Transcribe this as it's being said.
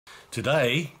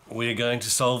Today we're going to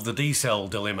solve the D-cell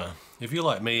dilemma. If you're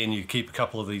like me and you keep a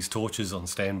couple of these torches on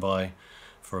standby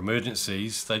for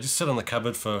emergencies, they just sit in the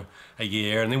cupboard for a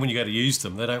year, and then when you go to use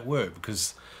them they don't work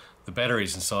because the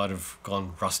batteries inside have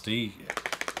gone rusty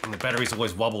and the batteries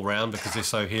always wobble around because they're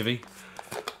so heavy.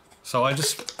 So I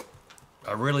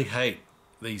really hate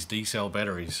these D-cell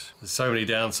batteries. There's so many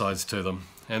downsides to them,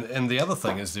 and the other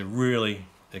thing is they're really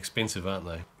expensive, aren't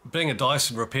they? Being a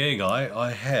Dyson repair guy,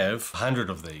 I have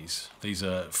 100 of these. These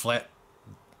are flat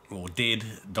or dead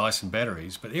Dyson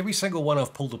batteries, but every single one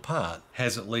I've pulled apart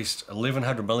has at least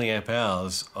 1100 milliamp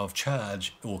hours of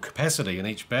charge or capacity in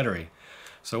each battery.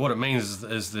 So what it means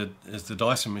is the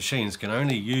Dyson machines can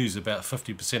only use about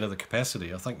 50% of the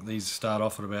capacity. I think these start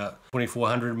off at about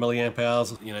 2400 milliamp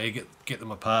hours. You know, you get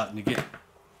them apart and you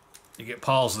get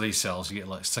piles of these cells. You get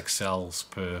like 6 cells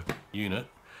per unit.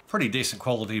 Pretty decent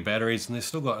quality batteries, and they've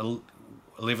still got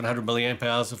 1100 milliamp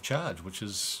hours of charge, which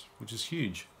is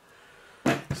huge.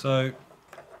 So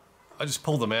I just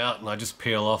pull them out and I just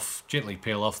gently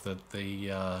peel off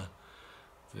the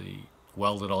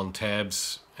welded on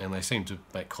tabs, and they seem to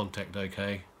make contact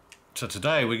okay. So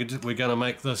today we're going to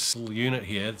make this little unit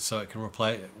here so it can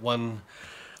replace one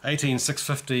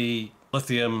 18650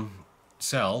 lithium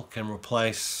cell can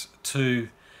replace 2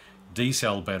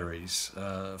 D-cell batteries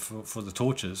for the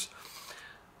torches.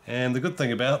 And the good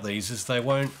thing about these is they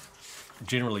won't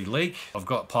generally leak. I've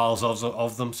got piles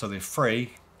of them, so they're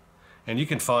free, and you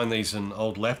can find these in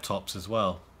old laptops as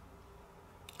well.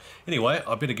 Anyway,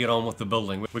 I better get on with the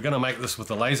building. We're going to make this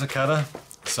with a laser cutter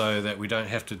so that we don't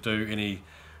have to do any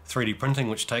 3D printing,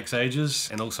 which takes ages,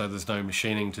 and also there's no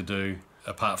machining to do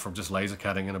apart from just laser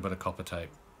cutting and a bit of copper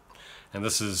tape. And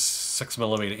this is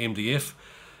 6mm MDF.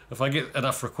 If I get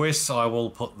enough requests, I will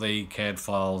put the CAD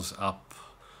files up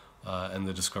in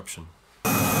the description.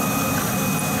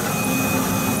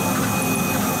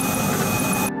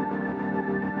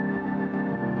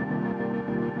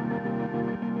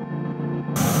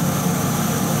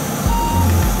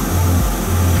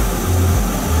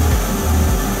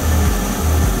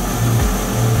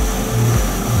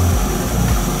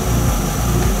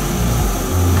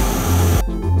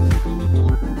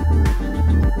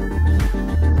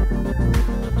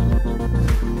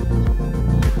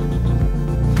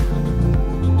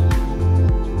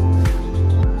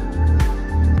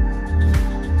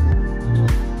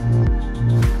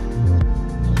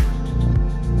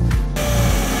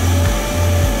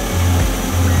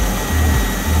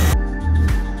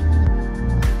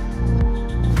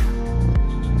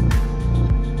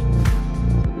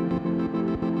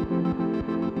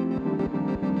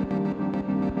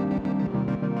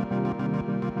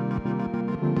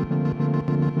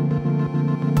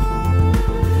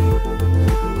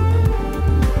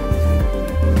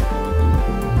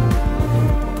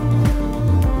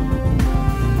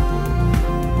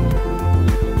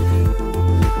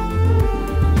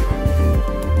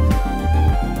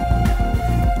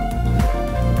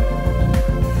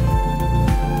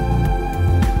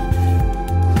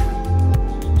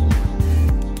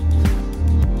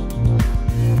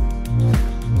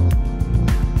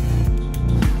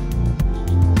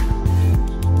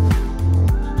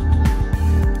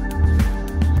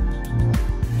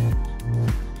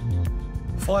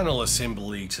 Final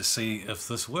assembly to see if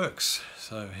this works.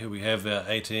 So here we have our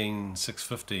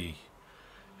 18650,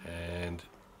 and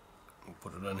we'll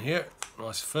put it in here.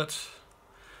 Nice fit.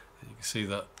 You can see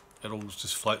that it all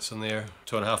just floats in there,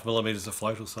 2.5mm of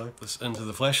float or so. This into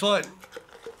the flashlight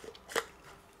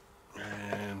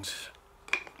and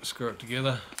screw it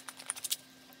together,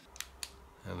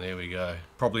 and there we go.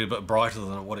 Probably a bit brighter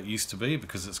than what it used to be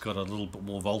because it's got a little bit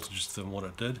more voltage than what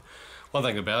it did. One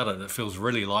thing about it, it feels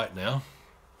really light now.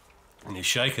 When you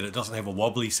shake it, it doesn't have a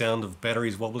wobbly sound of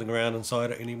batteries wobbling around inside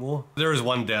it anymore. There is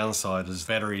one downside, is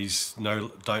batteries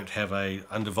don't have a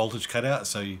under voltage cutout,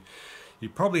 so you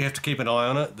probably have to keep an eye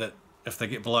on it, that if they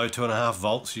get below 2.5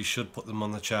 volts you should put them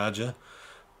on the charger.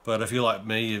 But if you're like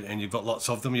me and you've got lots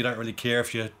of them, you don't really care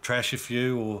if you trash a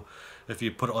few or if you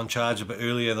put it on charge a bit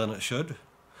earlier than it should.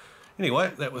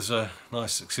 Anyway, that was a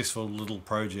nice successful little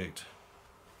project.